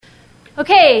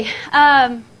Okay,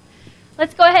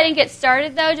 let's go ahead and get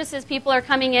started, though. Just as people are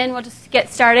coming in, we'll just get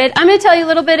started. I'm going to tell you a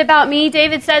little bit about me.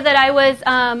 David said that I was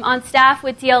on staff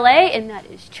with DLA, and that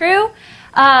is true.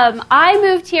 I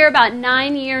moved here about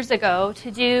 9 years ago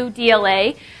to do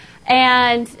DLA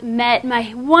and met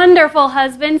my wonderful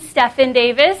husband, Stephen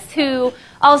Davis, who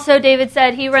also, David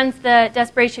said, he runs the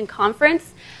Desperation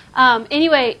Conference.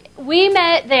 Anyway, we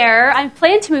met there. I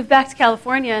planned to move back to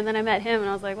California, and then I met him, and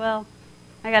I was like, well,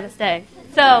 I got to stay.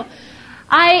 So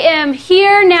I am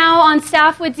here now on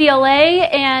staff with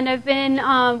DLA, and I've been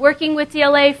working with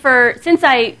DLA since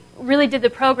I really did the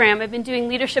program. I've been doing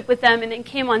leadership with them and then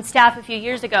came on staff a few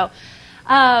years ago.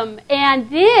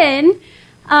 And then,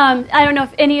 I don't know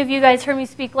if any of you guys heard me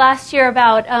speak last year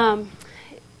about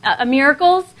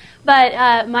miracles,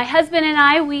 but my husband and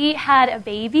I, we had a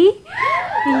baby.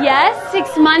 Yes,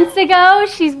 6 months ago.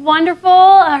 She's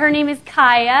wonderful. Her name is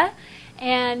Kaya.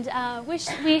 And wish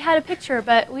we had a picture,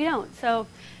 but we don't, so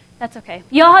that's okay.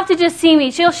 You'll have to just see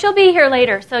me. She'll be here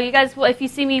later, so you guys, if you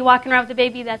see me walking around with the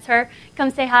baby, that's her.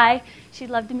 Come say hi. She'd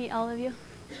love to meet all of you.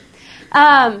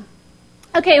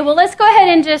 Okay, well, let's go ahead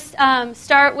and just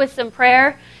start with some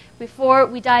prayer before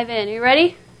we dive in. Are you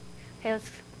ready? Okay,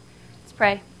 let's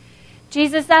pray.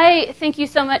 Jesus, I thank you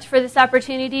so much for this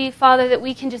opportunity, Father, that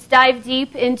we can just dive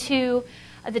deep into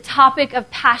the topic of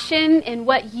passion and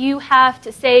what you have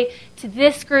to say to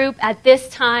this group at this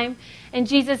time. And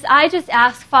Jesus, I just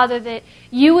ask, Father, that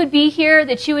you would be here,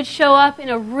 that you would show up in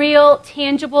a real,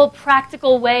 tangible,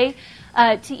 practical way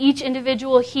to each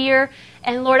individual here.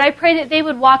 And Lord, I pray that they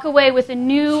would walk away with a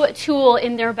new tool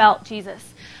in their belt,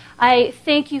 Jesus. I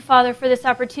thank you, Father, for this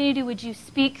opportunity. Would you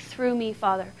speak through me,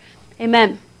 Father?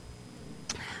 Amen.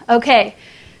 Okay.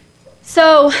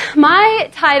 So my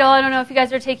title, I don't know if you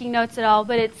guys are taking notes at all,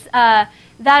 but it's That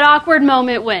Awkward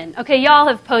Moment When. Okay, y'all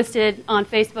have posted on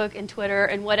Facebook and Twitter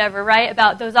and whatever, right,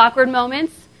 about those awkward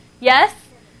moments? Yes?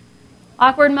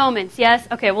 Awkward moments, yes?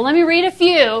 Okay, well, let me read a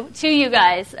few to you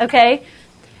guys, okay?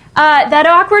 That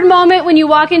awkward moment when you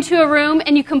walk into a room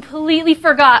and you completely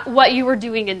forgot what you were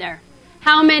doing in there.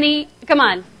 How many? Come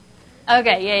on.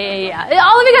 Okay, yeah.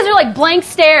 All of you guys are like blank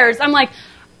stares. I'm like,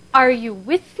 are you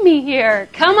with me here?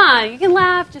 Come on, you can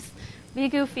laugh, just be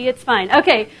goofy, it's fine.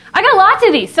 Okay, I got lots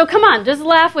of these, so come on, just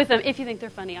laugh with them, if you think they're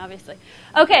funny, obviously.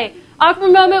 Okay,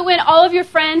 awkward moment when all of your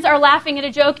friends are laughing at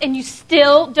a joke and you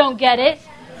still don't get it.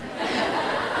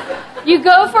 You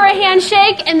go for a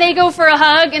handshake and they go for a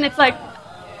hug and it's like,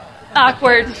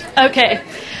 awkward. Okay.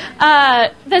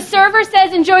 The server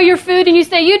says, enjoy your food, and you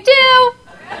say, you do?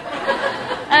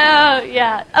 Oh,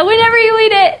 yeah. Whenever you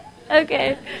eat it.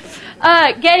 Okay.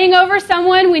 Getting over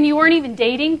someone when you weren't even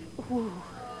dating. Ooh,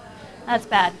 that's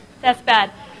bad. That's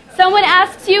bad. Someone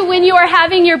asks you when you are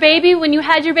having your baby, when you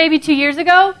had your baby 2 years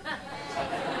ago.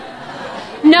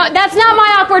 No, that's not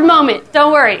my awkward moment.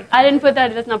 Don't worry. I didn't put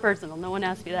that. That's not personal. No one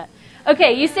asked me that.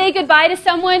 Okay, you say goodbye to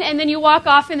someone and then you walk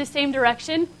off in the same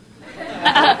direction.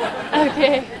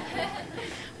 Okay.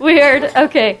 Weird.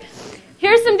 Okay.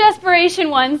 Here's some desperation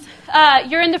ones.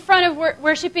 You're in the front of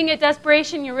worshiping at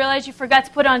Desperation. You realize you forgot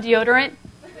to put on deodorant.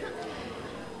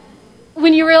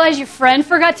 When you realize your friend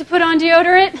forgot to put on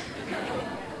deodorant.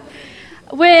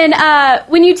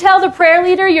 When you tell the prayer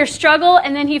leader your struggle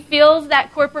and then he feels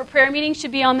that corporate prayer meeting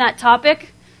should be on that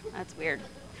topic. That's weird.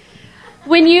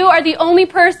 When you are the only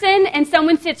person and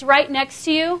someone sits right next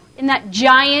to you in that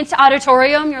giant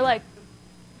auditorium, you're like,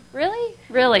 really?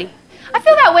 Really? I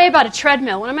feel that way about a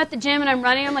treadmill. When I'm at the gym and I'm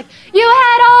running, I'm like, you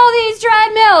had all these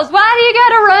treadmills. Why do you got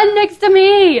to run next to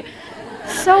me?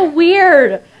 So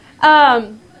weird.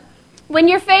 When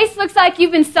your face looks like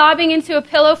you've been sobbing into a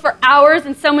pillow for hours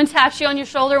and someone taps you on your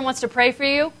shoulder and wants to pray for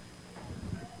you.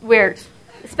 Weird.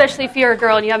 Especially if you're a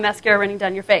girl and you have mascara running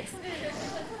down your face.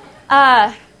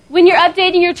 When you're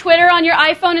updating your Twitter on your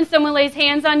iPhone and someone lays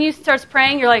hands on you, starts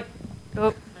praying, you're like,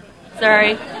 oh,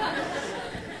 sorry.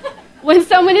 When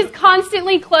someone is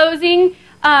constantly closing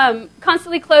and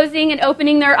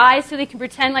opening their eyes so they can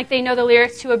pretend like they know the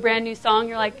lyrics to a brand new song,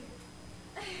 you're like...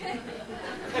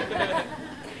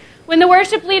 When the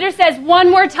worship leader says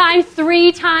one more time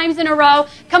 3 times in a row,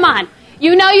 come on,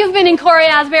 you know you've been in Corey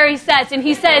Asbury's sets, and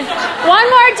he says one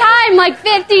more time like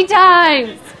 50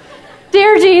 times.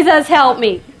 Dear Jesus, help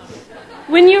me.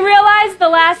 When you realize the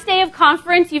last day of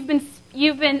conference you've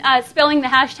been spelling the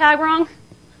hashtag wrong.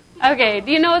 Okay,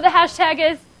 do you know what the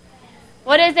hashtag is?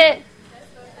 What is it?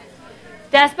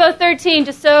 Despo13,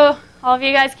 just so all of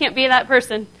you guys can't be that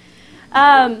person.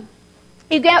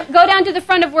 You go down to the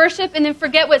front of worship and then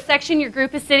forget what section your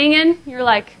group is sitting in. You're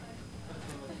like...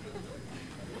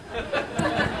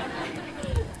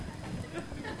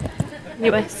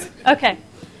 Anyways, okay.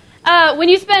 When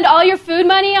you spend all your food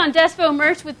money on Despo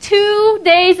merch with 2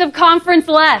 days of conference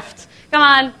left. Come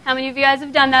on, how many of you guys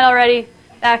have done that already?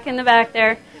 Back in the back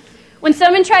there. When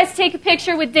someone tries to take a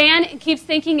picture with Dan and keeps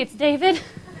thinking it's David.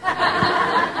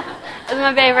 That's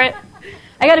my favorite.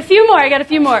 I got a few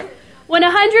more. When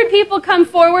 100 people come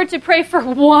forward to pray for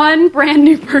one brand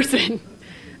new person.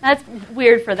 That's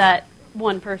weird for that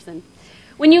one person.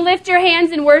 When you lift your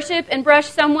hands in worship and brush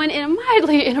someone in a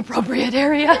mildly inappropriate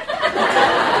area.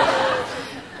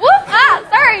 Whoop!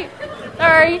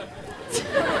 Sorry.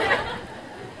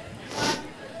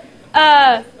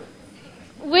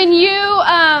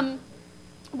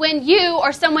 When you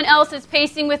or someone else is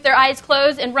pacing with their eyes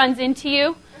closed and runs into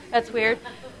you. That's weird.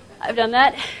 I've done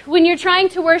that. When you're trying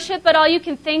to worship, but all you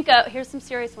can think of... Here's some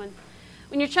serious ones.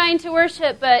 When you're trying to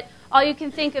worship, but all you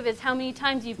can think of is how many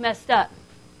times you've messed up.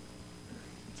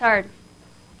 It's hard.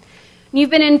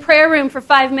 You've been in prayer room for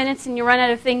 5 minutes and you run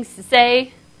out of things to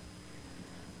say.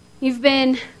 You've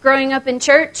been growing up in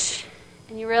church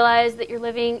and you realize that you're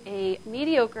living a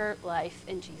mediocre life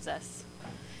in Jesus.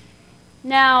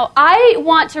 Now, I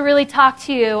want to really talk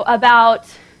to you about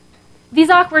these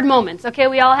awkward moments. Okay,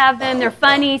 we all have them. They're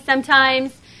funny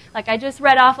sometimes. Like I just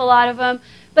read off a lot of them.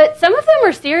 But some of them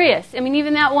are serious. I mean,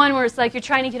 even that one where it's like you're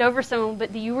trying to get over someone,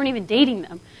 but you weren't even dating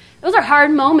them. Those are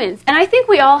hard moments. And I think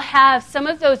we all have some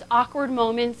of those awkward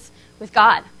moments with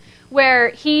God where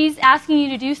he's asking you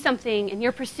to do something and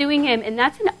you're pursuing him, and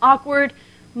that's an awkward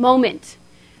moment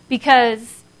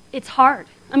because it's hard.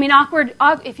 I mean, awkward,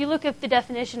 if you look at the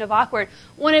definition of awkward,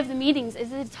 one of the meanings is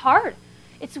that it's hard.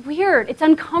 It's weird. It's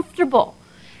uncomfortable.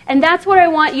 And that's what I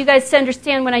want you guys to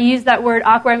understand when I use that word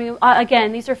awkward. I mean,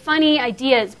 again, these are funny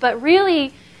ideas, but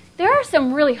really, there are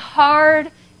some really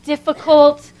hard,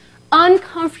 difficult,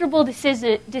 uncomfortable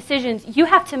decisions you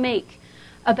have to make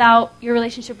about your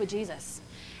relationship with Jesus.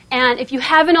 And if you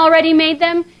haven't already made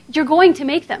them, you're going to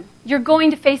make them. You're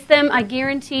going to face them, I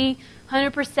guarantee,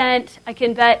 100%. I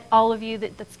can bet all of you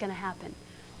that that's going to happen.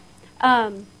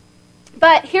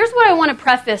 But here's what I want to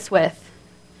preface with.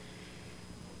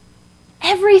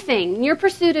 Everything in your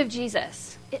pursuit of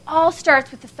Jesus, it all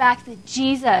starts with the fact that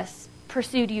Jesus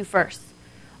pursued you first.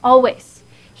 Always.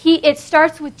 It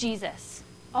starts with Jesus.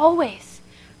 Always.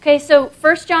 Okay, so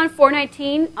 1 John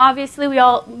 4:19, obviously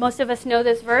most of us know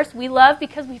this verse. We love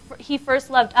because he first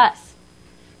loved us.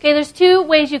 Okay, there's two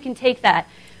ways you can take that.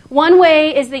 One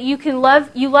way is that you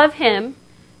love him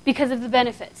because of the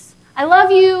benefits. I love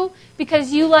you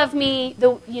because you love me.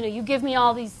 You give me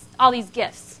all these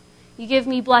gifts. You give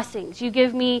me blessings. You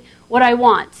give me what I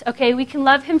want. Okay, we can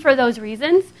love him for those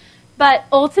reasons, but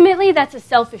ultimately that's a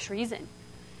selfish reason.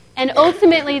 And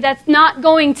ultimately that's not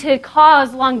going to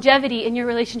cause longevity in your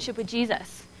relationship with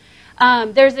Jesus.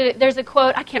 There's a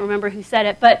quote, I can't remember who said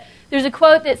it, but there's a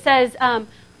quote that says,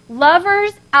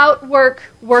 lovers outwork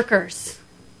workers.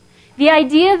 The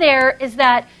idea there is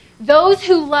that those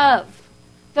who love,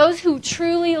 those who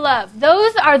truly love,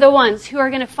 those are the ones who are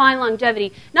going to find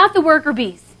longevity, not the worker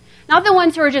bees. Not the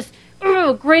ones who are just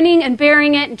grinning and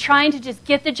bearing it and trying to just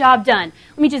get the job done.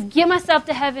 Let me just get myself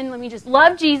to heaven. Let me just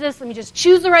love Jesus. Let me just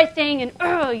choose the right thing and,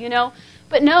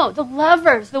 But no, the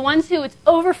lovers, the ones who it's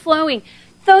overflowing,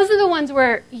 those are the ones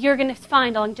where you're going to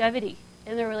find longevity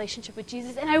in their relationship with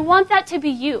Jesus. And I want that to be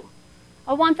you.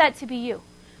 I want that to be you.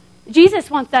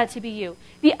 Jesus wants that to be you.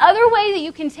 The other way that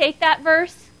you can take that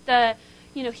verse,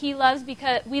 we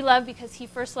love because he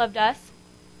first loved us,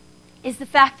 is the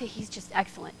fact that he's just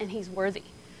excellent and he's worthy.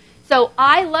 So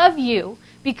I love you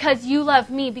because you love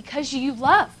me, because you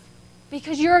love.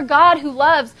 Because you're a God who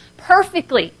loves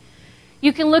perfectly.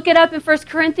 You can look it up in 1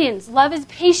 Corinthians. Love is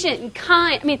patient and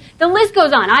kind. I mean, the list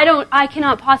goes on. I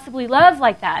cannot possibly love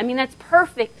like that. I mean, that's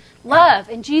perfect love.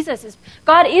 And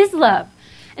God is love.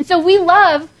 And so we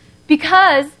love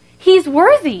because he's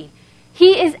worthy.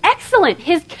 He is excellent.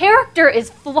 His character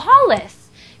is flawless.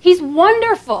 He's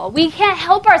wonderful. We can't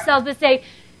help ourselves but say,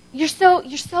 you're so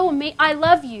amazing. I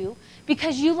love you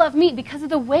because you love me. Because of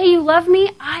the way you love me,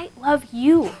 I love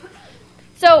you.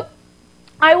 So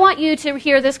I want you to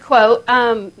hear this quote.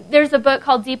 There's a book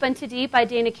called Deep Unto Deep by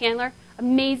Dana Candler.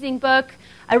 Amazing book.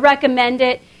 I recommend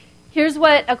it. Here's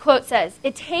what a quote says.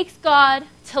 It takes God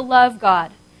to love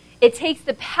God. It takes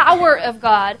the power of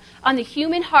God on the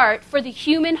human heart for the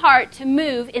human heart to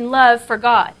move in love for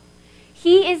God.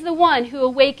 He is the one who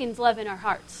awakens love in our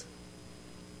hearts.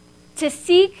 To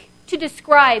seek to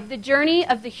describe the journey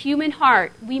of the human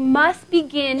heart, we must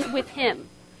begin with him.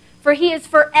 For he is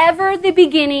forever the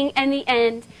beginning and the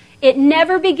end. It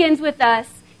never begins with us.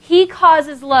 He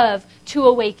causes love to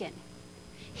awaken.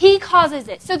 He causes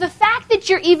it. So the fact that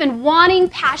you're even wanting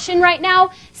passion right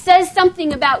now says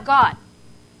something about God.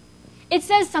 It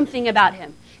says something about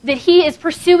him, that he is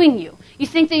pursuing you. You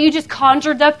think that you just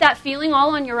conjured up that feeling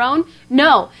all on your own?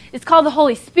 No. It's called the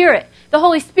Holy Spirit. The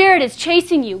Holy Spirit is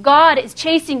chasing you. God is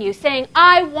chasing you, saying,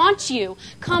 I want you.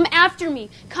 Come after me.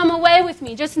 Come away with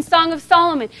me. Just in Song of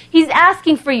Solomon, he's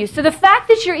asking for you. So the fact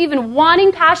that you're even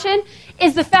wanting passion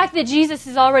is the fact that Jesus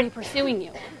is already pursuing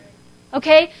you.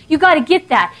 Okay? You got to get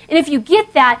that. And if you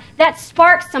get that, that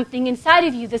sparks something inside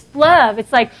of you, this love.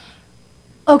 It's like,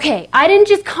 okay, I didn't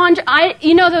just conjure,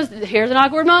 here's an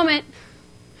awkward moment.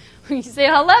 You say,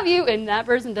 I love you, and that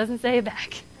person doesn't say it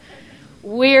back.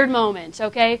 Weird moment,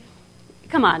 okay?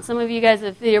 Come on, some of you guys,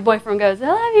 if your boyfriend goes, I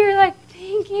love you, you're like,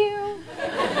 thank you.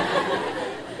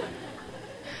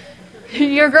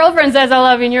 Your girlfriend says, I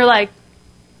love you, and you're like,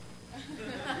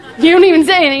 you don't even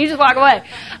say anything, you just walk away.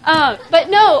 But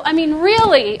no, I mean,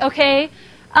 really, okay?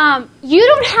 You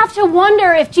don't have to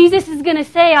wonder if Jesus is going to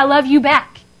say, I love you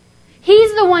back.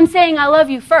 He's the one saying, I love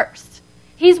you first.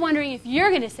 He's wondering if you're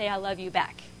going to say, I love you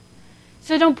back.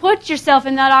 So don't put yourself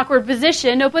in that awkward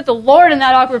position. Don't put the Lord in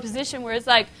that awkward position where it's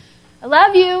like, I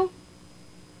love you.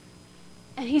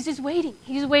 And he's just waiting.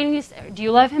 He's waiting to say, do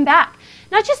you love him back?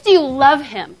 Not just do you love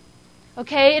him.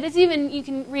 Okay? It is even, you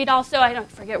can read also, I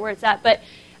don't forget where it's at, but,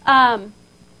 that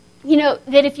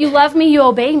if you love me, you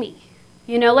obey me.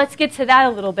 Let's get to that a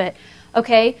little bit.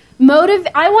 Okay?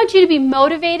 I want you to be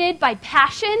motivated by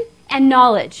passion and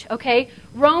knowledge. Okay?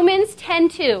 Romans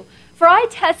 10:2. For I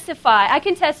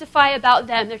can testify about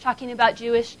them. They're talking about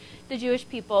the Jewish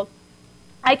people.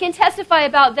 I can testify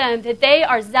about them that they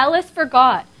are zealous for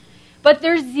God. But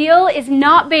their zeal is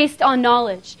not based on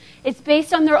knowledge. It's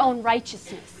based on their own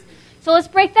righteousness. So let's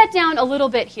break that down a little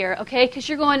bit here, okay? Because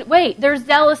you're going, wait, they're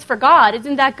zealous for God.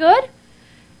 Isn't that good?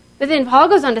 But then Paul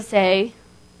goes on to say,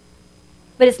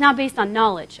 but it's not based on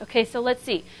knowledge. Okay, so let's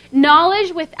see.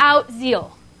 Knowledge without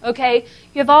zeal. Okay,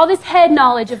 you have all this head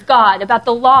knowledge of God, about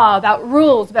the law, about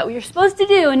rules, about what you're supposed to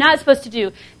do and not supposed to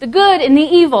do, the good and the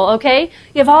evil, okay?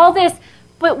 You have all this,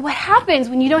 but what happens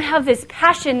when you don't have this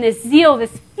passion, this zeal,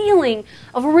 this feeling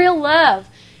of real love,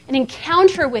 an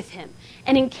encounter with him,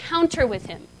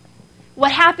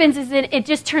 what happens is that it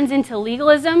just turns into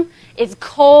legalism, it's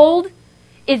cold,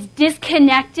 it's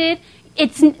disconnected.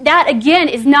 That, again,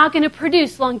 is not going to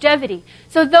produce longevity.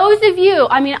 So those of you,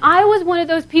 I was one of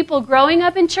those people growing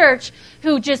up in church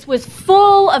who just was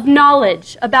full of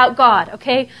knowledge about God,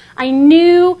 okay? I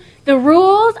knew the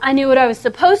rules. I knew what I was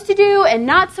supposed to do and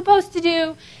not supposed to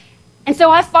do. And so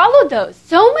I followed those,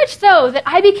 so much so that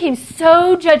I became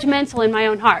so judgmental in my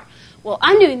own heart. Well,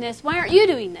 I'm doing this. Why aren't you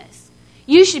doing this?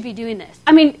 You should be doing this.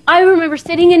 I remember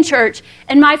sitting in church,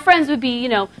 and my friends would be,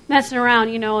 messing around,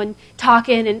 and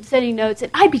talking and sending notes,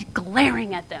 and I'd be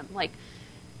glaring at them, like,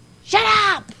 shut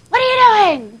up! What are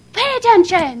you doing? Pay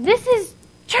attention! This is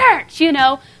church,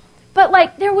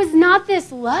 But, there was not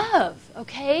this love,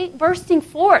 okay, bursting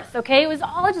forth, okay? It was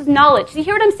all just knowledge. Do you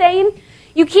hear what I'm saying?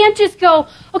 You can't just go,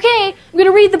 okay, I'm going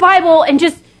to read the Bible and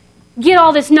just get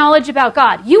all this knowledge about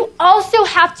God. You also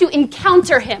have to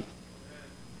encounter him.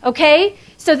 Okay?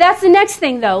 So that's the next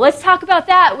thing, though. Let's talk about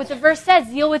that, what the verse says,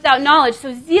 zeal without knowledge.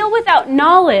 So zeal without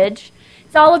knowledge,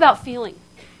 it's all about feeling.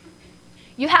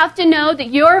 You have to know that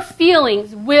your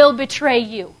feelings will betray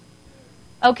you.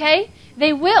 Okay?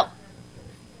 They will.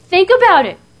 Think about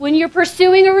it. When you're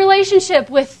pursuing a relationship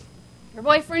with your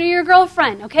boyfriend or your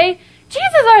girlfriend, okay?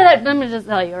 Let me just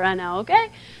tell you right now,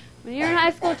 okay? When you're in high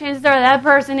school, chances are that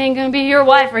person ain't going to be your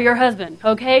wife or your husband,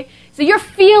 okay? So your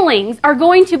feelings are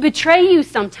going to betray you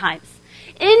sometimes.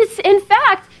 In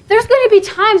fact, there's going to be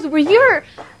times where you're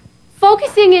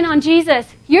focusing in on Jesus,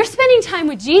 you're spending time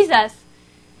with Jesus,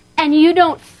 and you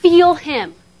don't feel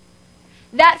him.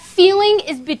 That feeling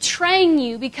is betraying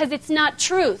you because it's not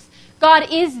truth.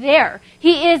 God is there.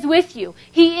 He is with you.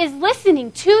 He is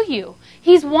listening to you.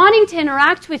 He's wanting to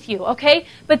interact with you, okay?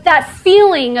 But that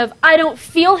feeling of, I don't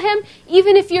feel him,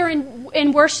 even if you're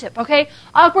in worship, okay?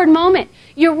 Awkward moment.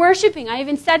 You're worshiping. I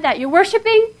even said that. You're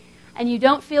worshiping, and you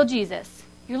don't feel Jesus.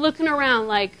 You're looking around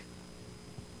like,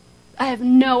 I have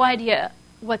no idea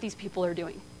what these people are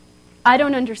doing. I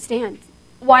don't understand.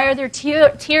 Why are there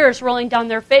tears rolling down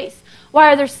their face? Why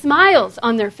are there smiles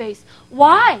on their face?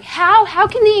 Why? How? How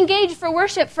can they engage for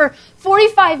worship for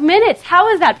 45 minutes? How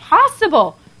is that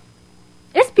possible?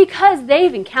 It's because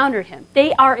they've encountered him.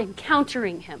 They are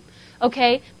encountering him,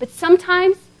 okay? But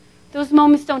sometimes those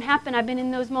moments don't happen. I've been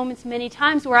in those moments many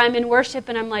times where I'm in worship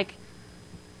and I'm like,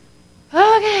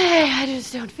 okay, I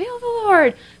just don't feel the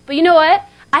Lord. But you know what?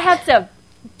 I have to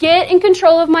get in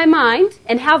control of my mind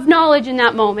and have knowledge in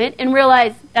that moment and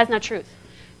realize that's not truth.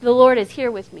 The Lord is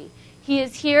here with me. He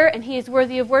is here and he is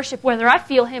worthy of worship whether I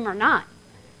feel him or not.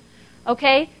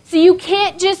 Okay? So you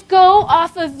can't just go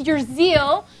off of your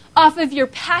zeal, off of your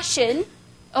passion,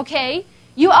 okay?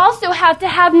 You also have to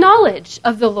have knowledge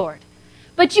of the Lord.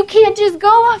 But you can't just go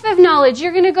off of knowledge.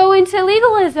 You're going to go into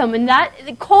legalism and that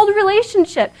cold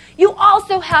relationship. You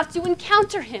also have to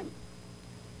encounter him.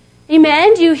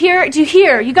 Amen? Do you hear?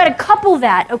 You got to couple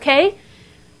that, okay?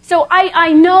 So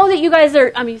I know that you guys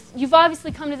are, you've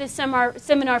obviously come to this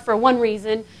seminar for one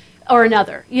reason or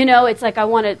another. You know, it's like I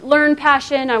want to learn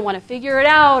passion, I want to figure it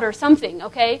out or something,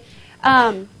 okay?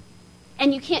 And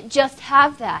you can't just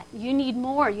have that. You need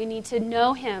more. You need to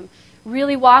know him,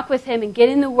 really walk with him and get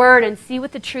in the Word and see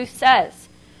what the truth says.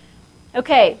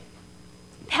 Okay,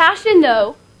 passion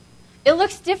though, it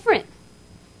looks different.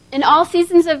 In all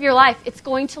seasons of your life, it's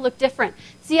going to look different.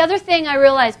 It's the other thing I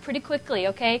realized pretty quickly,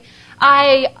 okay?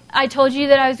 I told you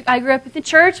that I grew up in the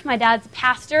church. My dad's a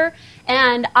pastor,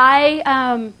 and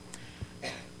I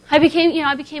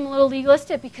became a little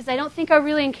legalistic because I don't think I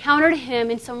really encountered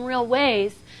him in some real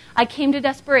ways. I came to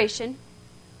desperation,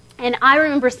 and I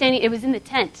remember standing. It was in the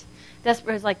tent. It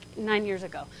was like 9 years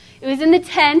ago. It was in the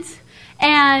tent,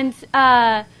 and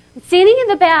standing in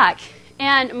the back,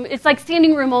 and it's like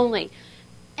standing room only.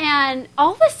 And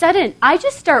all of a sudden, I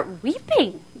just start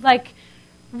weeping, like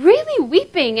really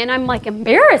weeping. And I'm like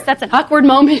embarrassed. That's an awkward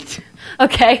moment.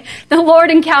 Okay. The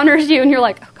Lord encounters you and you're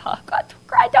like, oh God, don't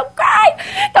cry, don't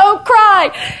cry, don't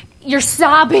cry. You're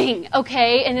sobbing.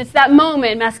 Okay. And it's that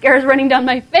moment, mascara's running down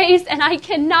my face and I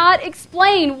cannot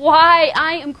explain why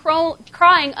I am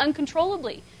crying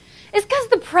uncontrollably. It's because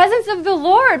the presence of the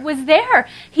Lord was there.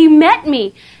 He met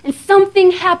me and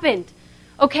something happened.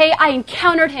 Okay. I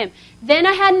encountered him. Then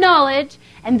I had knowledge,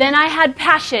 and then I had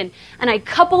passion, and I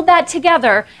coupled that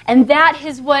together, and that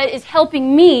is what is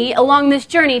helping me along this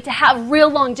journey to have real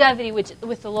longevity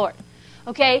with the Lord.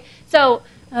 Okay? So,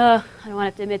 I don't want to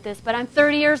have to admit this, but I'm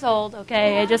 30 years old,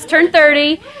 okay? I just turned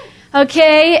 30,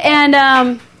 okay?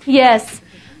 And, yes,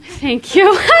 thank you.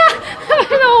 I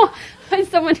don't know,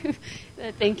 someone who,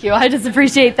 thank you, I just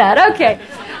appreciate that. Okay.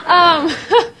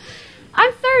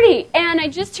 I'm 30, and I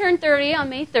just turned 30 on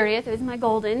May 30th. It was my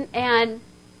golden, and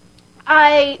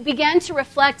I began to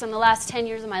reflect on the last 10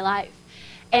 years of my life.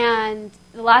 And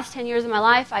the last 10 years of my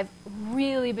life, I've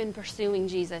really been pursuing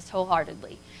Jesus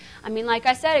wholeheartedly. I mean, like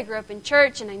I said, I grew up in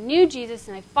church, and I knew Jesus,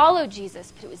 and I followed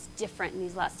Jesus, but it was different in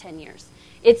these last 10 years.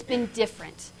 It's been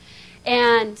different.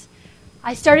 And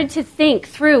I started to think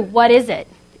through, what is it?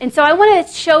 And so I want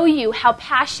to show you how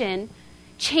passion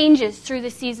changes through the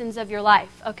seasons of your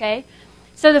life, okay?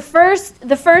 So the first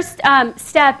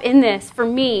step in this for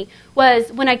me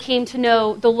was when I came to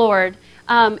know the Lord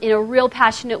in a real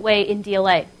passionate way in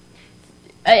DLA.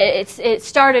 It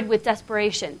started with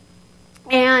desperation.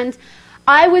 And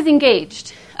I was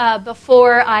engaged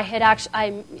before I had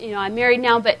I'm married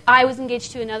now, but I was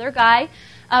engaged to another guy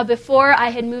before I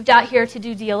had moved out here to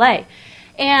do DLA.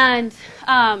 And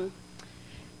I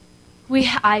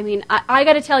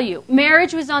got to tell you,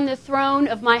 marriage was on the throne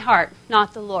of my heart,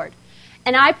 not the Lord.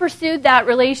 And I pursued that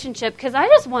relationship because I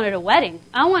just wanted a wedding.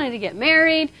 I wanted to get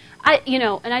married.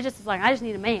 And I just was like, I just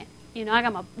need a man. I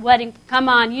got my wedding. Come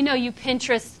on, you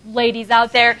Pinterest ladies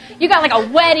out there, you got like a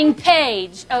wedding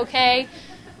page, okay?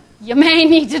 You may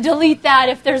need to delete that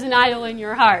if there's an idol in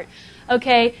your heart,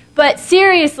 okay? But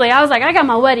seriously, I was like, I got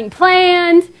my wedding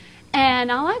planned,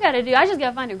 and all I got to do, I just got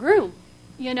to find a groom,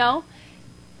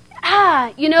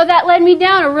 that led me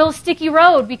down a real sticky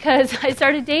road because I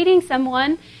started dating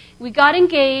someone. We got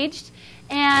engaged,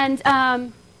 and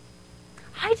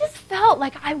I just felt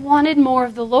like I wanted more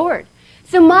of the Lord.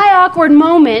 So my awkward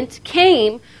moment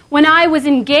came when I was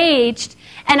engaged,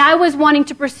 and I was wanting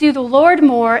to pursue the Lord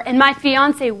more, and my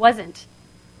fiancé wasn't.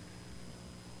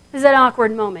 This is an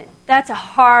awkward moment. That's a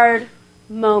hard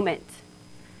moment.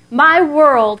 My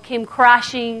world came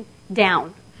crashing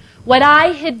down. What I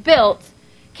had built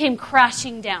came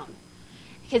crashing down.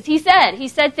 Because he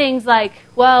said things like,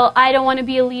 well, I don't want to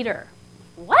be a leader.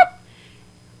 What?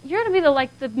 You're going to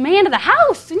be the man of the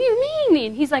house. What do you mean?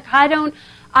 And he's like, I don't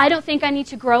think I need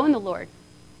to grow in the Lord.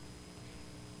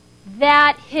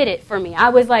 That hit it for me. I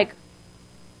was like,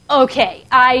 okay,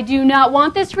 I do not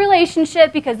want this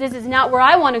relationship because this is not where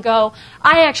I want to go.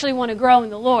 I actually want to grow in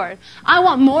the Lord. I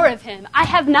want more of him. I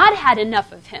have not had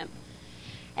enough of him.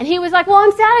 And he was like, well,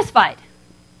 I'm satisfied.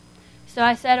 So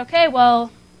I said, okay,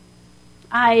 well,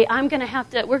 we're going to have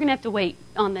to wait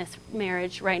on this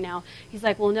marriage right now. He's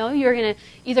like, well, no, you're going to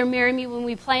either marry me when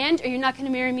we planned or you're not going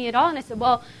to marry me at all. And I said,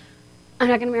 well, I'm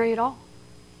not going to marry you at all.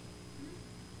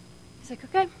 He's like,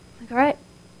 okay. I'm like, all right.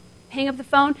 Hang up the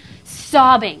phone.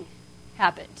 Sobbing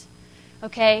happened.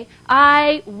 Okay?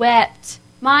 I wept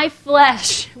My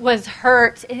flesh was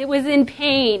hurt. It was in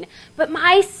pain. But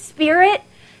my spirit,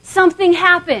 something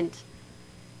happened.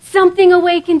 Something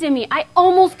awakened in me. I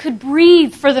almost could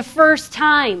breathe for the first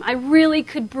time. I really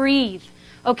could breathe.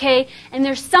 Okay? And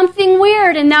there's something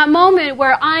weird in that moment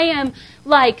where I am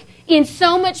like in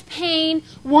so much pain,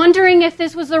 wondering if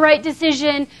this was the right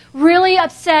decision, really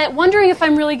upset, wondering if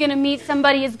I'm really going to meet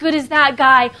somebody as good as that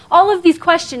guy. All of these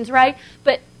questions, right?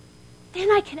 But then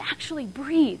I can actually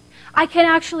breathe. I can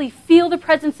actually feel the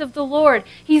presence of the Lord.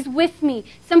 He's with me.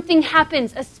 Something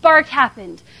happens. A spark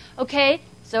happened. Okay?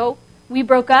 So we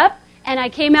broke up, and I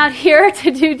came out here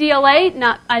to do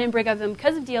DLA. I didn't break up with him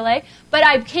because of DLA, but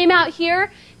I came out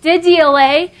here, did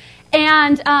DLA,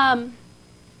 and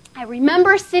I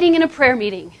remember sitting in a prayer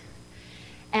meeting,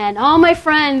 and all my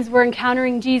friends were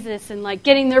encountering Jesus and like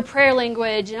getting their prayer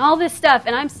language and all this stuff,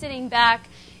 and I'm sitting back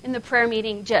in the prayer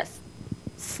meeting just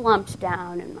slumped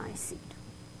down in my seat.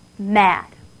 Mad.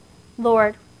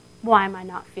 Lord, why am I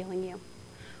not feeling you?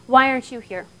 Why aren't you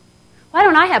here? Why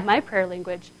don't I have my prayer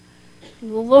language?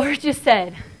 And the Lord just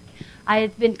said, I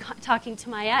had been talking to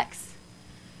my ex.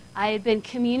 I've been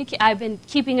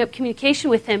keeping up communication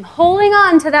with him, holding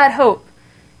on to that hope,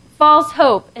 false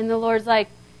hope. And the Lord's like,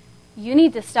 you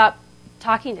need to stop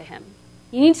talking to him.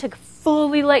 You need to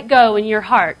fully let go in your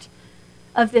heart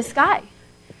of this guy.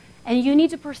 And you need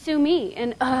to pursue me.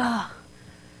 And that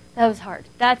was hard.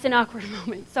 That's an awkward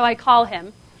moment. So I call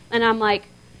him, and I'm like,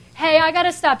 hey, I got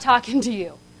to stop talking to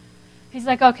you. He's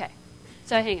like, okay.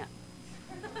 So I hang up.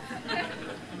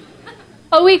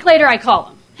 A week later, I call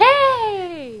him.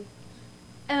 Hey!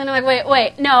 And then I'm like,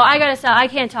 wait, no, I got to stop. I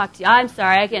can't talk to you. I'm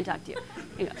sorry, I can't talk to you.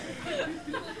 He goes.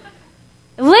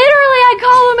 Literally, I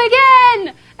call him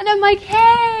again. And I'm like,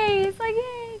 hey. It's like,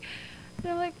 hey.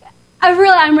 And I'm like,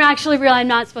 I'm actually real. I'm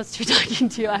not supposed to be talking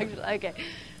to you, actually. Okay.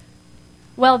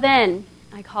 Well, then,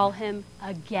 I call him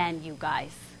again, you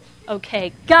guys.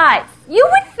 Okay, guys, you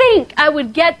would think I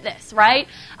would get this, right?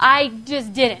 I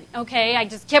just didn't, okay? I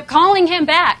just kept calling him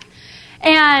back.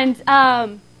 And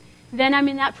then I'm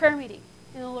in that prayer meeting.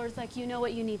 And the Lord's like, you know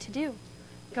what you need to do.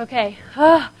 Like, okay,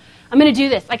 I'm going to do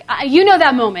this. Like, you know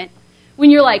that moment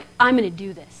when you're like, I'm going to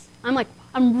do this. I'm like,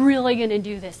 I'm really going to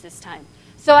do this time.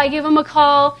 So I give him a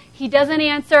call. He doesn't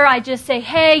answer. I just say,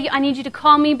 hey, I need you to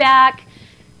call me back.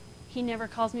 He never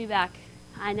calls me back.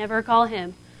 I never call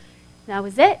him. That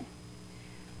was it.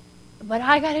 But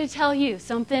I got to tell you,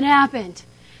 something happened.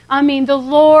 I mean, the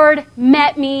Lord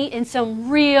met me in some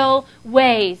real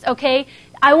ways, okay?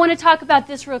 I want to talk about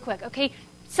this real quick, okay?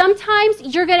 Sometimes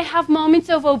you're going to have moments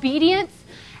of obedience,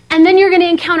 and then you're going to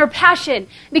encounter passion.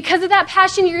 Because of that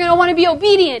passion, you're going to want to be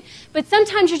obedient. But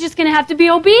sometimes you're just going to have to be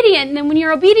obedient. And then when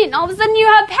you're obedient, all of a sudden you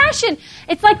have passion.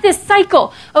 It's like this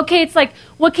cycle. Okay, it's like,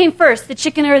 what came first, the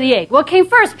chicken or the egg? What came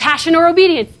first, passion or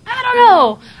obedience? I don't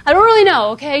know. I don't really know,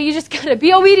 okay? You just got to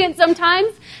be obedient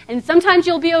sometimes. And sometimes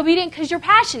you'll be obedient because you're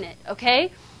passionate,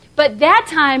 okay? But that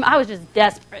time, I was just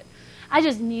desperate. I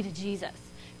just needed Jesus.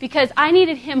 Because I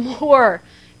needed him more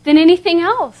than anything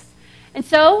else. And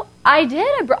so I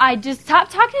did. I just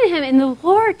stopped talking to him, and the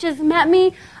Lord just met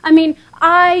me. I mean,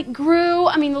 I grew.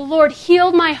 I mean, the Lord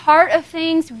healed my heart of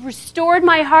things, restored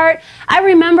my heart. I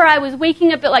remember I was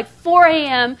waking up at like 4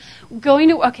 a.m., going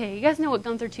to, okay, you guys know what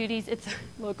Gunther Tootie's? It's a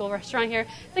local restaurant here.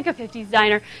 It's like a 50s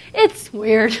diner. It's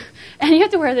weird. And you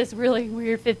have to wear this really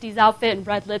weird 50s outfit and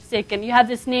red lipstick, and you have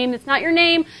this name that's not your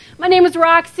name. My name is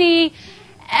Roxy,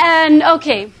 and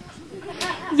okay.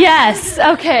 Yes,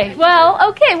 okay. Well,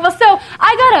 so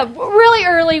I got up really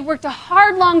early, worked a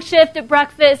hard, long shift at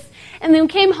breakfast, and then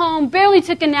came home, barely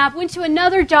took a nap, went to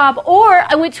another job, or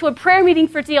I went to a prayer meeting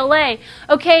for DLA,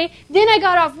 okay? Then I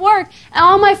got off work, and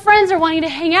all my friends are wanting to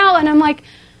hang out, and I'm like,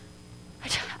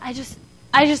 I just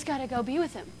got to go be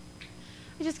with him.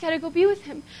 I just got to go be with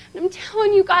him. And I'm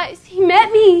telling you guys, he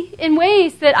met me in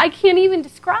ways that I can't even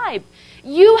describe.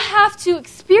 You have to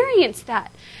experience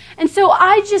that. And so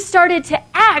I just started to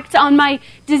act on my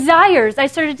desires. I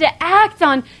started to act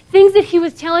on things that he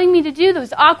was telling me to do,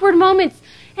 those awkward moments.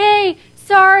 Hey,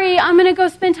 sorry, I'm going to go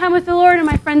spend time with the Lord. And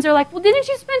my friends are like, well, didn't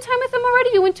you spend time with him already?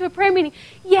 You went to a prayer meeting.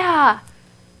 Yeah,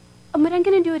 but I'm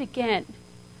going to do it again.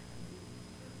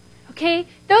 Okay?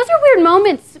 Those are weird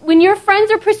moments when your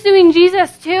friends are pursuing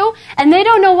Jesus too, and they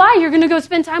don't know why you're going to go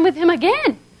spend time with him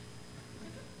again.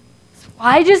 So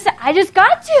I just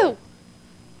got to.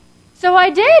 So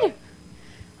I did.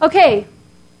 Okay.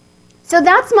 So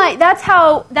that's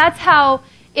how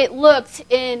it looked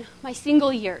in my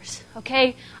single years.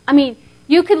 Okay? I mean,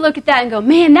 You could look at that and go,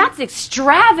 man, that's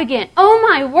extravagant. Oh,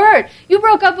 my word. You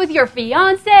broke up with your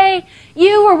fiance.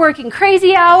 You were working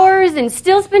crazy hours and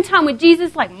still spend time with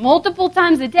Jesus like multiple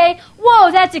times a day.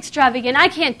 Whoa, that's extravagant. I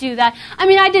can't do that. I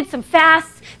mean, I did some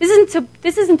fasts. This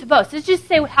isn't to boast. Let's just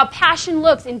say how passion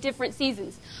looks in different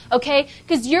seasons, okay?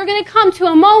 Because you're going to come to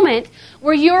a moment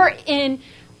where you're in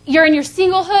your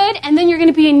singlehood, and then you're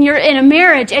going to be in a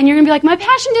marriage, and you're going to be like, my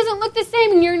passion doesn't look the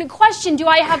same, and you're going to question, do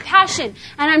I have passion?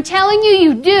 And I'm telling you,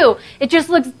 you do. It just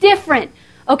looks different,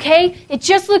 okay? It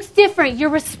just looks different. Your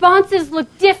responses look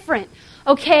different,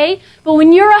 okay? But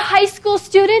when you're a high school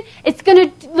student, it's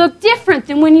going to look different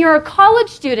than when you're a college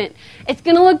student. It's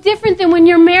going to look different than when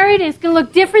you're married, and it's going to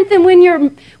look different than when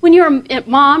you're a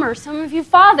mom or some of you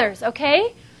fathers,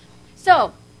 okay?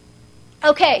 So,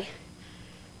 okay.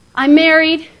 I'm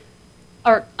married,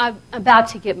 or I'm about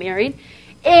to get married,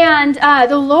 and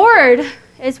the Lord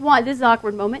this is an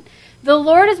awkward moment, the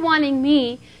Lord is wanting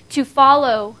me to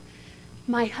follow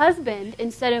my husband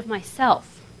instead of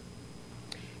myself.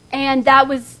 And that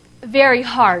was very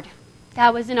hard.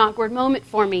 That was an awkward moment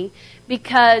for me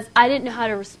because I didn't know how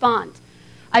to respond.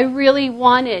 I really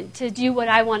wanted to do what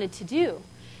I wanted to do.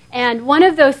 And one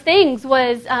of those things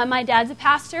was my dad's a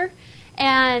pastor,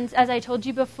 and as I told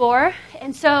you before,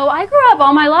 and so I grew up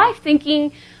all my life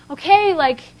thinking, okay,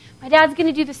 like, my dad's going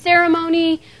to do the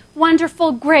ceremony,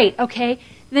 wonderful, great, okay.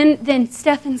 Then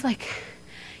Stefan's like,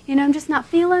 I'm just not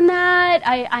feeling that.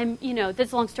 I'm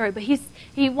that's a long story, but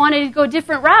he wanted to go a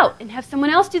different route and have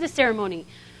someone else do the ceremony.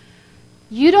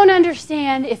 You don't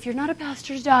understand, if you're not a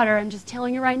pastor's daughter, I'm just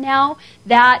telling you right now,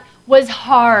 that was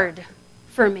hard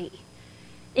for me.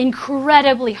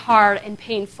 Incredibly hard and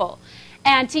painful.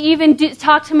 And to even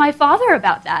talk to my father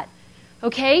about that,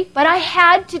 okay? But I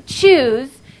had to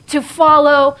choose to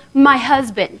follow my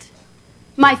husband,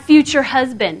 my future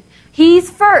husband. He's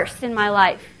first in my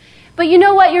life. But you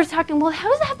know what? You're talking, well, how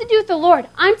does that have to do with the Lord?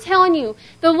 I'm telling you,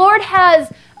 the Lord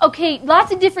has,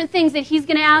 lots of different things that he's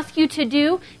going to ask you to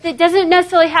do that doesn't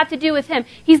necessarily have to do with him.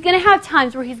 He's going to have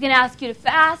times where he's going to ask you to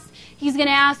fast. He's going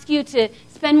to ask you to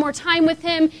spend more time with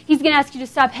him. He's going to ask you to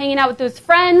stop hanging out with those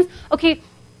friends. Okay,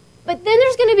 but then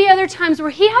there's going to be other times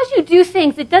where he has you do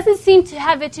things that doesn't seem to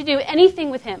have it to do anything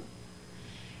with him.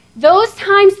 Those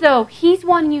times, though, he's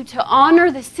wanting you to honor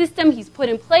the system he's put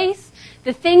in place,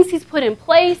 the things he's put in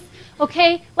place,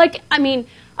 okay?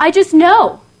 I just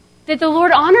know that the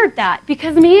Lord honored that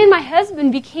because me and my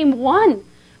husband became one.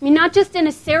 I mean, not just in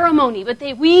a ceremony, but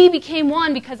we became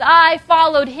one because I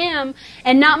followed him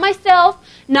and not myself,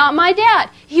 not my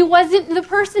dad. He wasn't the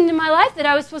person in my life that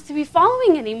I was supposed to be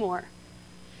following anymore.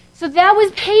 So that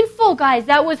was painful, guys.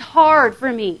 That was hard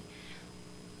for me.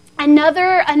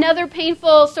 Another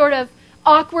painful sort of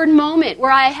awkward moment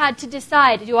where I had to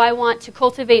decide, do I want to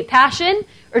cultivate passion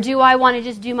or do I want to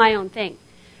just do my own thing?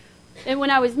 And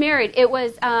when I was married, it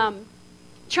was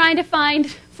trying to find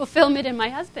fulfillment in my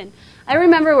husband. I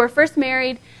remember we were first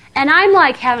married, and I'm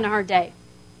like having a hard day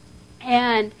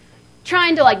and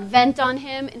trying to vent on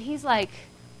him, and he's like,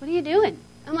 what are you doing?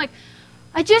 I'm like,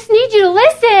 I just need you to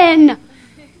listen.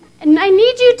 And I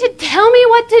need you to tell me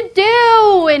what to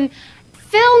do and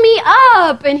fill me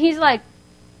up. And he's like,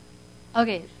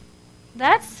 okay,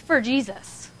 that's for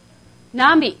Jesus,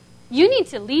 not me. You need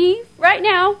to leave right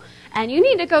now, and you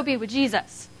need to go be with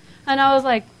Jesus. And I was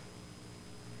like,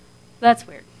 that's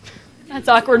weird. That's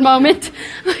an awkward moment.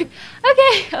 Like,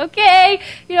 okay.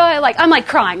 I'm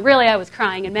crying. Really, I was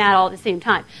crying and mad all at the same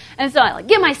time. And so I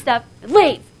get my stuff,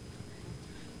 leave.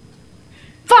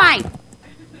 Fine.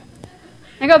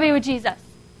 I go be with Jesus.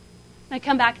 And I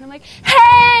come back and I'm like,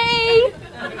 hey!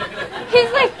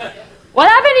 He's like, what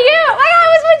happened to you? Like, I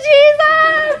was with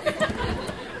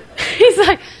Jesus! He's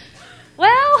like,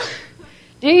 well,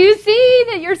 do you see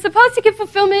that you're supposed to get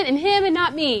fulfillment in him and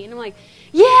not me? And I'm like,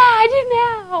 yeah, I do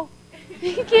now.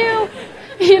 Thank you.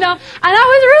 And I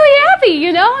was really happy,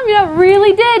 I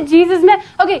really did. Jesus met.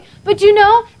 Okay, but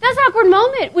that's an awkward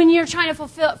moment when you're trying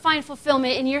to find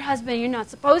fulfillment in your husband. You're not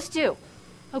supposed to.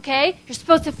 Okay? You're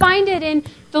supposed to find it in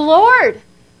the Lord.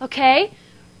 Okay?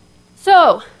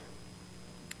 So,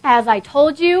 as I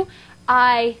told you,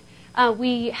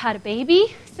 we had a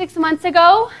baby 6 months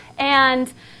ago,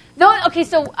 and when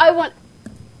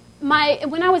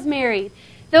I was married,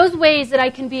 those ways that I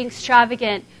can be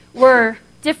extravagant were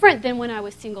different than when I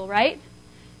was single, right?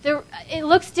 It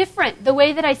looks different. The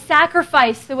way that I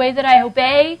sacrifice, the way that I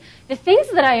obey, the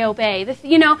things that I obey,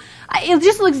 it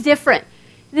just looks different.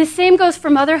 The same goes for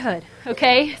motherhood,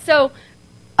 okay? So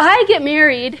I get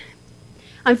married.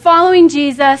 I'm following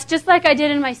Jesus just like I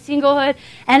did in my singlehood.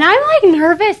 And I'm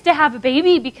nervous to have a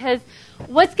baby because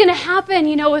what's going to happen,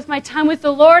 with my time with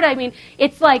the Lord? I mean,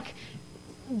 it's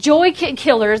joy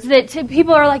killers that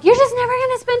people are like, you're just never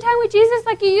going to spend time with Jesus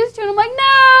like you used to. And I'm like,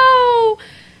 no.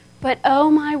 But oh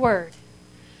my word.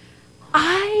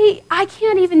 I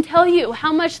can't even tell you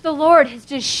how much the Lord has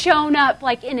just shown up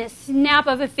like in a snap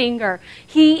of a finger.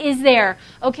 He is there,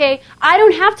 okay? I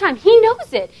don't have time. He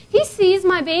knows it. He sees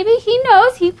my baby. He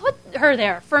knows He put her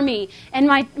there for me and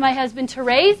my husband to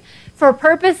raise for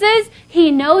purposes. He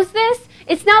knows this.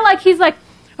 It's not like He's like,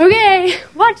 okay,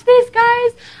 watch this,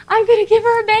 guys. I'm going to give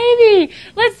her a baby.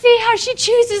 Let's see how she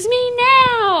chooses me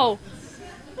now.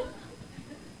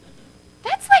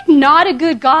 That's like not a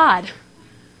good God.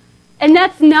 And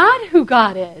that's not who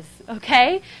God is,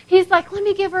 okay? He's like, let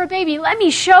me give her a baby. Let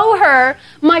me show her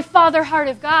my father heart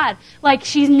of God like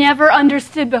she's never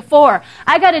understood before.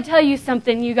 I got to tell you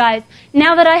something, you guys.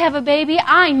 Now that I have a baby,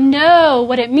 I know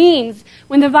what it means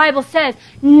when the Bible says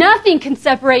nothing can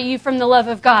separate you from the love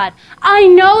of God. I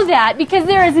know that because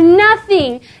there is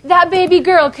nothing that baby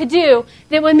girl could do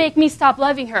that would make me stop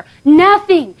loving her.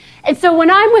 Nothing. And so when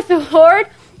I'm with the Lord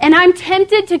and I'm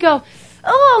tempted to go,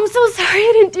 oh, I'm so sorry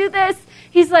I didn't do this.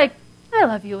 He's like, I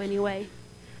love you anyway.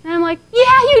 And I'm like,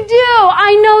 yeah, you do.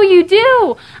 I know you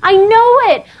do. I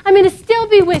know it. I'm going to still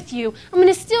be with you. I'm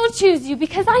going to still choose you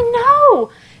because I know.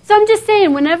 So I'm just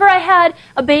saying, whenever I had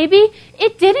a baby,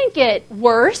 it didn't get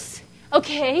worse.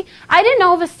 Okay? I didn't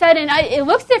all of a sudden, it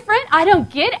looks different. I don't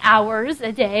get hours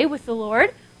a day with the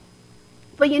Lord.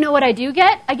 But you know what I do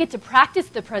get? I get to practice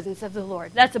the presence of the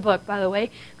Lord. That's a book, by the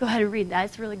way. Go ahead and read that.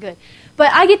 It's really good.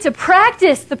 But I get to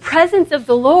practice the presence of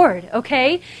the Lord,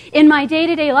 okay? In my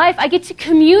day-to-day life, I get to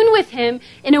commune with Him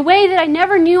in a way that I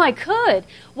never knew I could.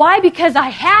 Why? Because I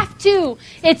have to.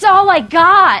 It's all I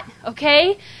got,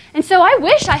 okay? And so I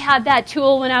wish I had that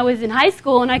tool when I was in high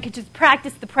school and I could just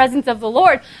practice the presence of the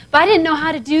Lord. But I didn't know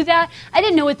how to do that. I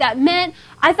didn't know what that meant.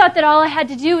 I thought that all I had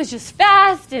to do was just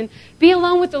fast and be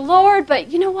alone with the Lord.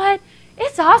 But you know what?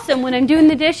 It's awesome when I'm doing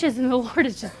the dishes and the Lord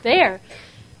is just there.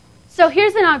 So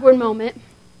here's an awkward moment.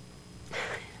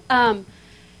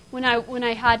 When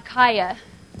I had Kaya,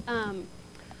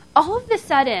 all of a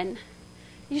sudden,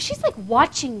 she's like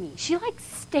watching me. She like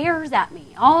stares at me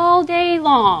all day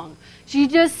long. She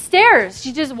just stares.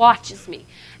 She just watches me.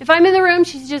 If I'm in the room,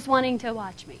 she's just wanting to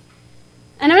watch me.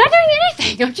 And I'm not doing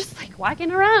anything. I'm just like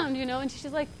walking around, and she's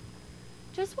like,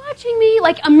 just watching me,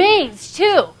 like amazed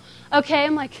too. Okay,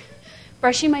 I'm like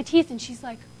brushing my teeth and she's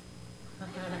like,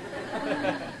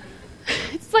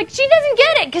 it's like she doesn't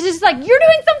get it because it's like, you're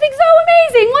doing something so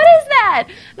amazing. What is that?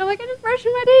 And I'm like, I'm just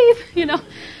brushing my teeth,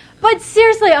 But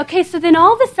seriously, okay, so then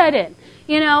all of a sudden,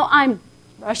 I'm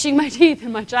brushing my teeth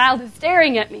and my child is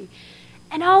staring at me.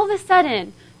 And all of a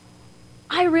sudden,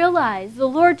 I realized the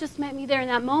Lord just met me there in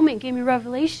that moment, gave me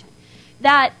revelation,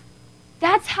 that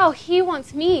that's how He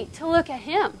wants me to look at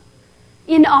Him,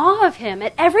 in awe of Him,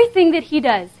 at everything that He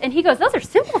does. And He goes, those are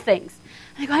simple things.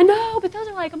 And I go, I know, but those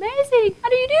are like amazing. How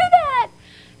do you do that?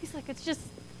 He's like, it's just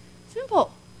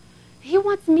simple. He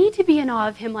wants me to be in awe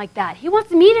of Him like that. He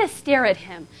wants me to stare at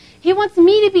Him. He wants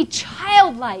me to be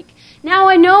childlike. Now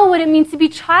I know what it means to be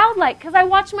childlike because I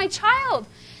watch my child.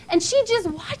 And she just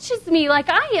watches me like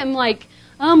I am like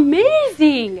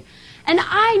amazing. And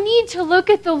I need to look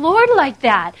at the Lord like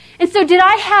that. And so did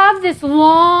I have this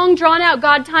long, drawn-out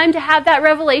God time to have that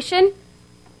revelation?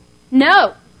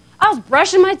 No. I was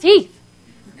brushing my teeth.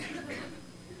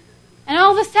 And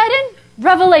all of a sudden,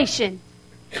 revelation.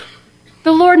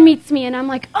 The Lord meets me and I'm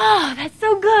like, oh, that's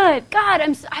so good. God,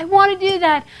 I want to do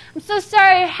that. I'm so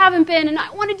sorry I haven't been and I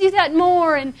want to do that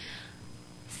more. And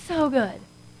so good.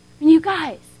 And you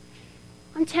guys,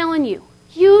 I'm telling you,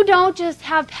 you don't just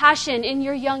have passion in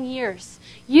your young years.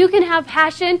 You can have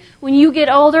passion when you get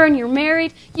older and you're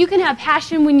married. You can have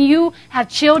passion when you have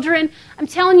children. I'm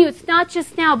telling you, it's not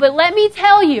just now. But let me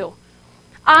tell you,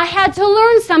 I had to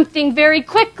learn something very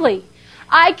quickly.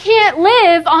 I can't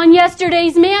live on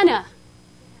yesterday's manna.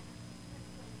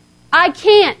 I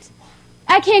can't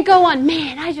go on,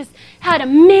 man, I just had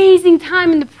amazing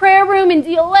time in the prayer room in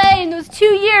DLA in those 2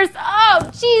 years. Oh,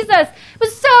 Jesus, it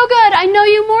was so good. I know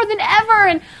you more than ever.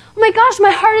 And oh my gosh,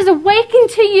 my heart is awakened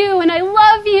to you and I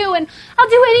love you and I'll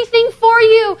do anything for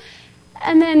you.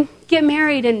 And then get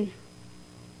married and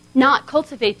not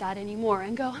cultivate that anymore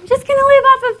and go, I'm just going to live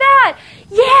off of that.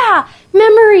 Yeah,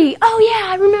 memory. Oh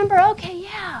yeah, I remember. Okay,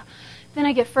 yeah. Then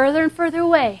I get further and further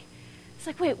away. It's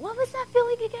like, wait, what was that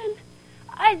feeling again?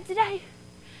 I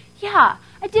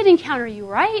did encounter you,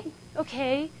 right?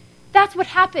 Okay. That's what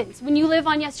happens when you live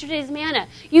on yesterday's manna.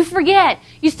 You forget.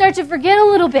 You start to forget a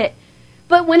little bit.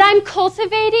 But when I'm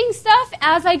cultivating stuff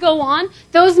as I go on,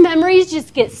 those memories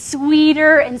just get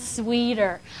sweeter and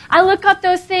sweeter. I look up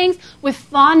those things with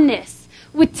fondness,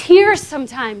 with tears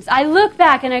sometimes. I look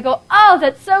back and I go, oh,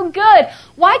 that's so good.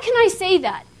 Why can I say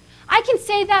that? I can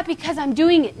say that because I'm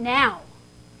doing it now.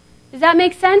 Does that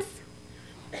make sense?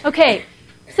 Okay,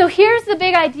 so here's the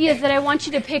big ideas that I want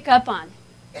you to pick up on.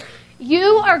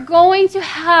 You are going to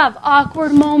have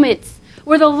awkward moments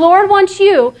where the Lord wants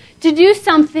you to do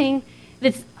something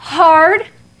that's hard,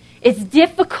 it's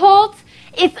difficult,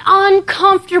 it's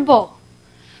uncomfortable.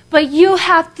 But you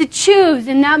have to choose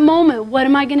in that moment, what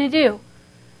am I going to do?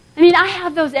 I mean, I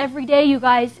have those every day, you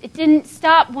guys. It didn't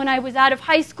stop when I was out of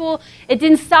high school. It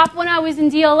didn't stop when I was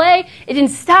in DLA. It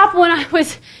didn't stop when I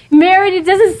was married. It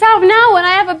doesn't stop now when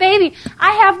I have a baby.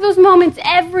 I have those moments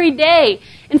every day.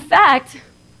 In fact,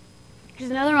 here's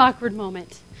another awkward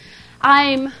moment.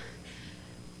 I'm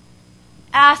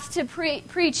asked to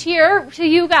preach here to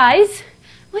you guys.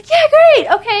 I'm like, yeah, great,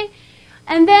 okay.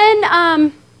 And then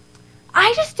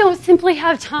I just don't simply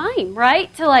have time,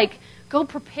 right, to go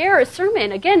prepare a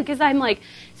sermon again, because I'm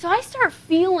so I start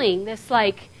feeling this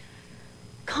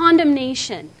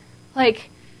condemnation.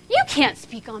 You can't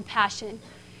speak on passion.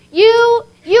 You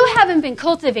haven't been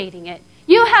cultivating it.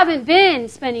 You haven't been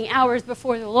spending hours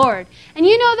before the Lord. And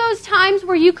you know those times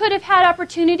where you could have had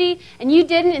opportunity and you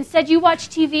didn't, instead you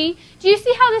watched TV? Do you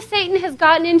see how the Satan has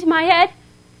gotten into my head?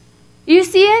 You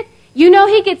see it? You know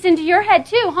he gets into your head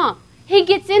too, huh? He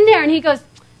gets in there and he goes,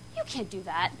 you can't do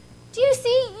that. Do you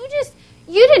see?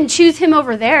 You didn't choose him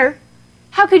over there.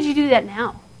 How could you do that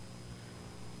now?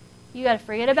 You got to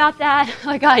forget about that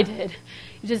like I did.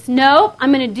 You just, no,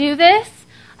 I'm going to do this.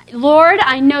 Lord,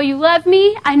 I know you love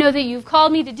me. I know that you've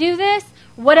called me to do this.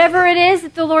 Whatever it is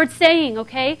that the Lord's saying,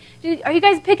 okay? Are you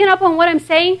guys picking up on what I'm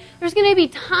saying? There's going to be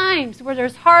times where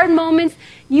there's hard moments.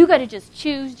 You got to just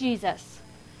choose Jesus.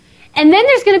 And then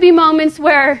there's going to be moments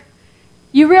where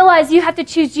you realize you have to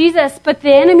choose Jesus, but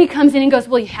the enemy comes in and goes,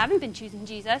 well, you haven't been choosing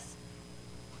Jesus.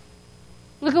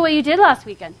 Look at what you did last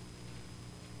weekend.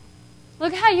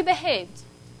 Look at how you behaved.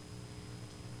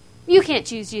 You can't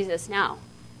choose Jesus now.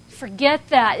 Forget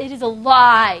that. It is a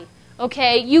lie.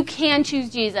 Okay? You can choose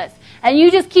Jesus. And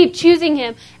you just keep choosing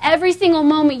him every single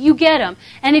moment you get him.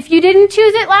 And if you didn't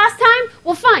choose it last time,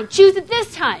 well, fine. Choose it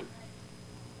this time.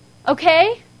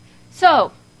 Okay?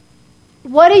 So,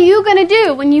 what are you going to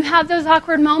do when you have those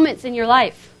awkward moments in your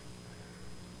life?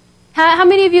 How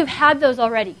many of you have had those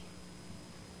already?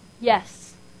 Yes.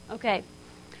 Okay.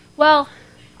 Well,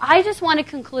 I just want to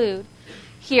conclude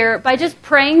here by just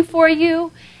praying for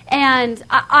you. And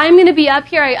I'm going to be up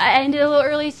here. I ended a little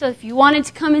early, so if you wanted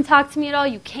to come and talk to me at all,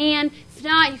 you can. If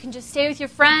not, you can just stay with your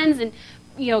friends and,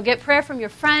 get prayer from your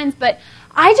friends. But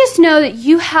I just know that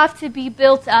you have to be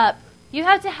built up. You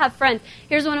have to have friends.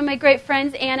 Here's one of my great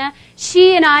friends, Anna.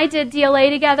 She and I did DLA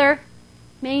together.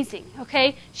 Amazing,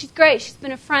 okay? She's great. She's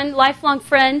been a friend, lifelong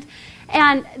friend.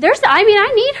 And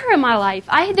I need her in my life.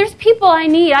 There's people I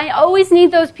need. I always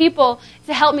need those people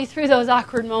to help me through those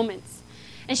awkward moments.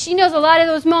 And she knows a lot of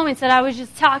those moments that I was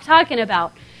just talking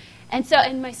about.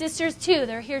 And my sisters too.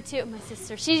 They're here too. My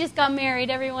sister. She just got married,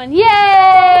 everyone.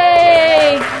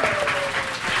 Yay!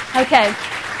 Okay.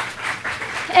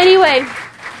 Anyway,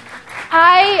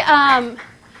 I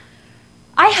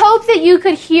hope that you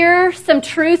could hear some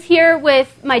truth here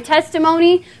with my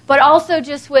testimony, but also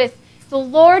just with the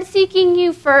Lord seeking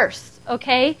you first,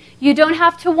 okay? You don't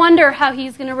have to wonder how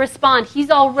he's going to respond.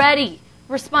 He's already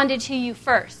responded to you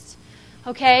first,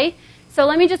 okay? So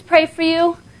let me just pray for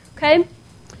you, okay?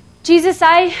 Jesus,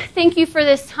 I thank you for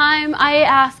this time. I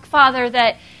ask, Father,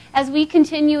 that as we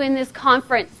continue in this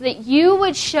conference, that you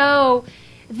would show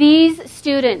these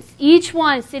students, each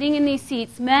one sitting in these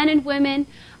seats, men and women,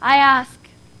 I ask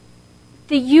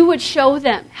that you would show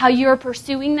them how you're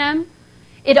pursuing them.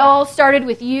 It all started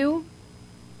with you.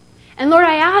 And Lord,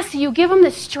 I ask you, give them the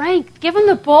strength, give them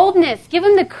the boldness, give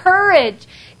them the courage,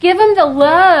 give them the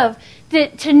love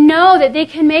to know that they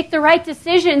can make the right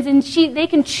decisions and they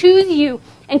can choose you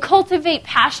and cultivate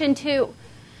passion too.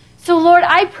 So Lord,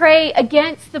 I pray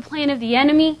against the plan of the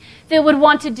enemy that would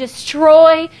want to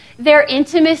destroy their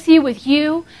intimacy with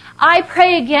you. I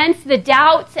pray against the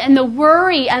doubts and the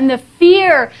worry and the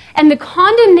fear and the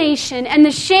condemnation and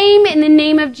the shame in the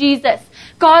name of Jesus.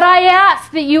 God, I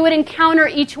ask that you would encounter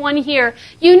each one here.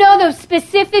 You know those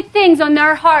specific things on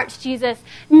their hearts, Jesus.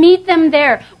 Meet them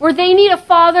there. Where they need a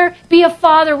father, be a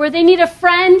father. Where they need a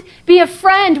friend, be a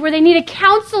friend. Where they need a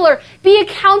counselor, be a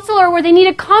counselor. Where they need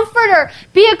a comforter,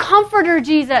 be a comforter,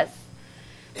 Jesus.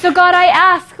 So God, I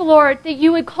ask, Lord, that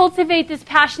you would cultivate this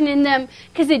passion in them,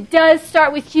 because it does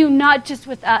start with you, not just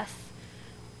with us.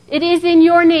 It is in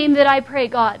your name that I pray,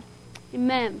 God.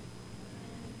 Amen.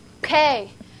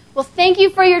 Okay. Well, thank you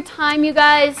for your time, you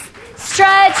guys.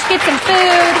 Stretch, get some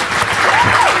food.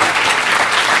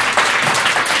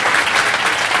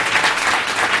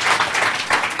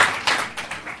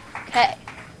 Okay.